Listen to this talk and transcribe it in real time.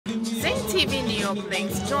ZYNC TV New York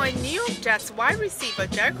links joined New York Jets wide receiver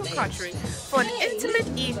Jerricho Cotchery for an intimate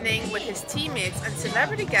evening with his teammates and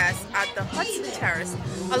celebrity guests at the Hudson Terrace,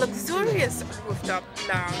 a luxurious rooftop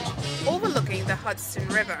lounge overlooking the Hudson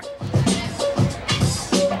River.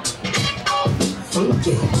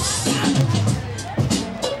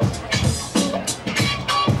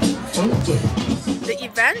 The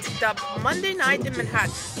event, dubbed Monday Night in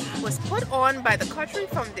Manhattan, was put on by the COTCHERY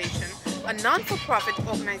Foundation, a non-for-profit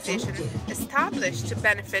organization established to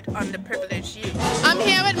benefit underprivileged youth. I'm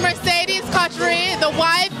here with Mercedes Cotchery, the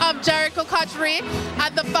wife of Jerricho Cotchery,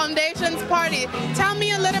 at the Foundation's party. Tell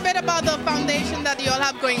me a little bit about the foundation that you all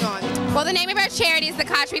have going on. Well, the name of our charity is the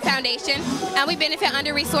COTCHERY Foundation, and we benefit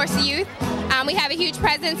under-resourced youth. We have a huge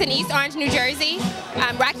presence in East Orange, New Jersey,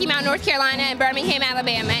 Rocky Mount, North Carolina, and Birmingham,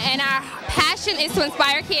 Alabama. And our passion is to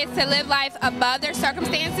inspire kids to live life above their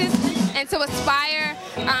circumstances and to aspire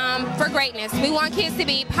for greatness. We want kids to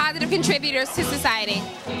be positive contributors to society.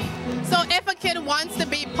 So if a kid wants to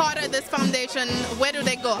be part of this foundation, where do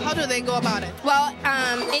they go? How do they go about it? Well,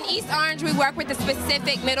 in East Orange, we work with a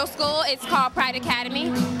specific middle school. It's called Pride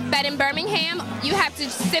Academy. But in Birmingham, you have to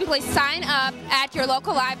simply sign up at your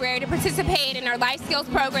local library to participate in our life skills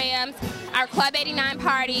programs, our Club 89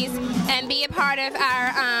 parties, and be a part of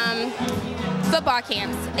our football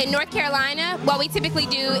camps. In North Carolina, what we typically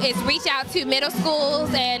do is reach out to middle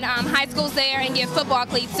schools and high schools there and give football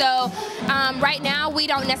cleats. So right now we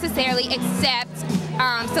don't necessarily accept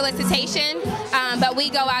solicitation, but we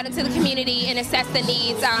go out into the community and assess the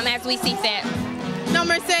needs as we see fit. Now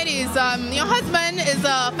Mercedes, your husband is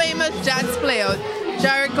a famous Jets player,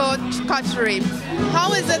 Jerricho Cotchery.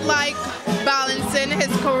 How is it like balancing his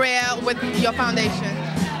career with your foundation?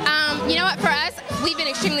 You know what, for us, we've been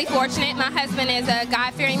extremely fortunate. My husband is a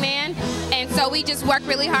God-fearing man, and so we just work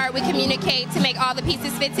really hard. We communicate to make all the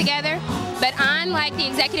pieces fit together. But I'm like the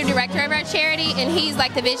executive director of our charity, and he's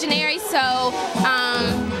like the visionary, so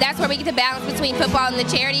that's where we get the balance between football and the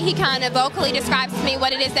charity. He kind of vocally describes to me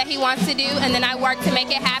what it is that he wants to do, and then I work to make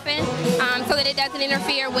it happen so that it doesn't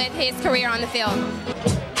interfere with his career on the field.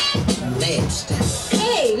 Hey,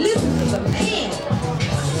 listen to the man.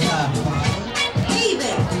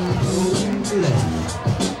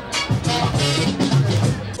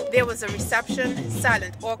 There was a reception,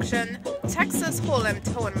 silent auction, Texas Hold'em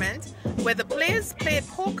tournament, where the players played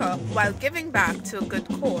poker while giving back to a good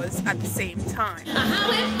cause at the same time.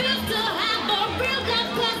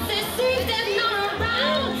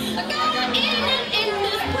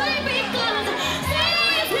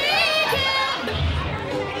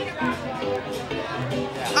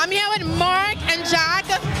 I'm here with Mark and Jack,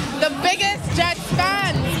 the biggest Jets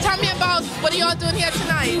fans. Tell me about what are you all doing here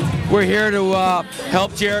tonight? We're here to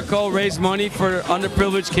help Jerricho raise money for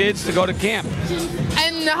underprivileged kids to go to camp.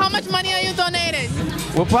 And how much money are you donating?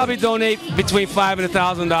 We'll probably donate between $5,000 and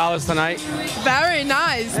 $1,000 tonight. Very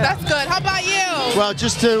nice. Yeah. That's good. How about you? Well,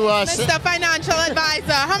 just to Mr. Financial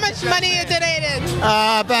Advisor, how much money you donated?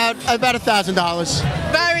 about $1,000.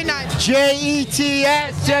 Very nice.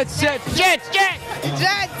 Jets, Jets, Jets, Jets, Jets.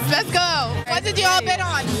 Jets, let's go. What did you all bid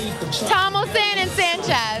on? Thomason and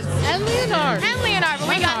Sanchez. And Leonard. And Leonard, but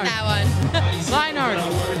we got that one. Leonard.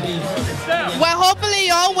 Well, hopefully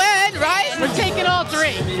you all win, right? We're taking all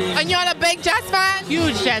three. And you're a big Jets fan?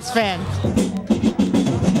 Huge Jets fan.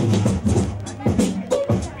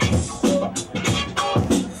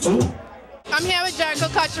 I'm here with Jerricho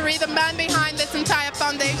Cotchery, the man behind this entire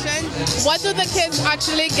foundation. What do the kids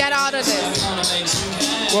actually get out of this?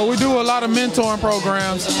 Well, we do a lot of mentoring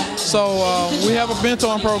programs. So we have a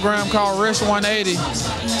mentoring program called Risk 180.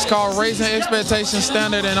 It's called Raising Expectations,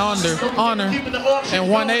 Standard, and Honor. And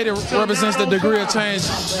 180 represents the degree of change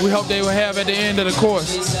we hope they will have at the end of the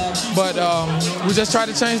course. But we just try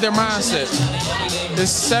to change their mindset.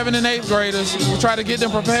 It's 7th and 8th graders. We try to get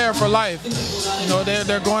them prepared for life. You know,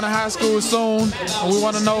 they're going to high school soon, and we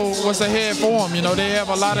want to know what's ahead for them. You know, they have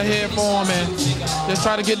a lot ahead for them, and just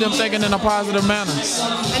try to get them thinking in a positive manner.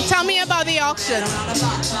 And tell me about the auction.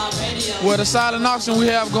 Well, the silent auction we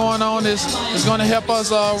have going on is going to help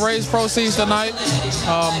us raise proceeds tonight.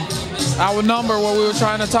 Our number, what we were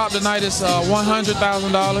trying to top tonight, is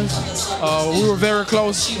 $100,000. We were very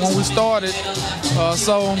close when we started,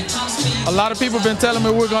 so a lot of people have been telling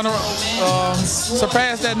me we're going to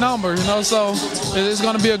surpass that number, you know, so it's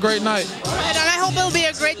going to be a great night. And I hope it'll be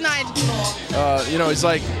a great night. You know, he's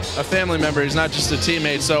like a family member. He's not just a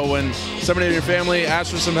teammate, so when somebody in your family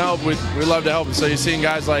asks for some help, we love to help. And so you've seen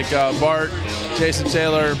guys like Bart, Jason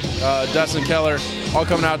Taylor, Dustin Keller, all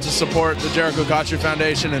coming out to support the Jerricho Cotchery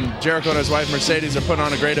Foundation, and Jerricho and his wife Mercedes are putting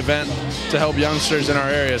on a great event to help youngsters in our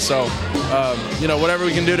area. So, you know, whatever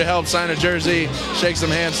we can do to help, sign a jersey, shake some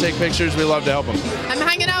hands, take pictures, we love to help them. I'm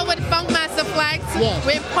hanging out with Funkmaster Flex. Yes.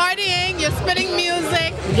 We're partying, you're spitting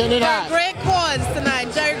music. We're getting it for hot. a great cause tonight,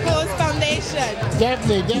 Jerricho's Foundation.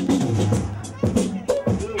 Definitely, definitely.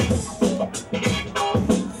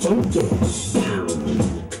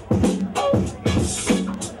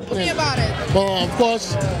 Tell me about it. Well, of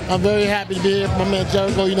course, I'm very happy to be here. My man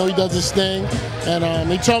Jerricho, you know, he does his thing.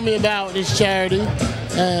 And he told me about his charity.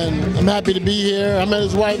 And I'm happy to be here. I met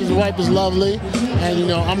his wife. His wife is lovely. And, you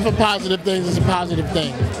know, I'm for positive things. It's a positive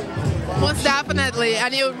thing. Most definitely.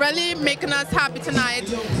 And you're really making us happy tonight,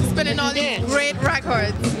 spinning all these great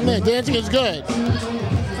records. Man, dancing is good.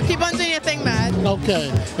 Keep on doing your thing, man. Okay.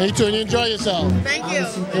 And you too. And you enjoy yourself. Thank you.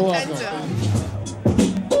 You're welcome. Thank you.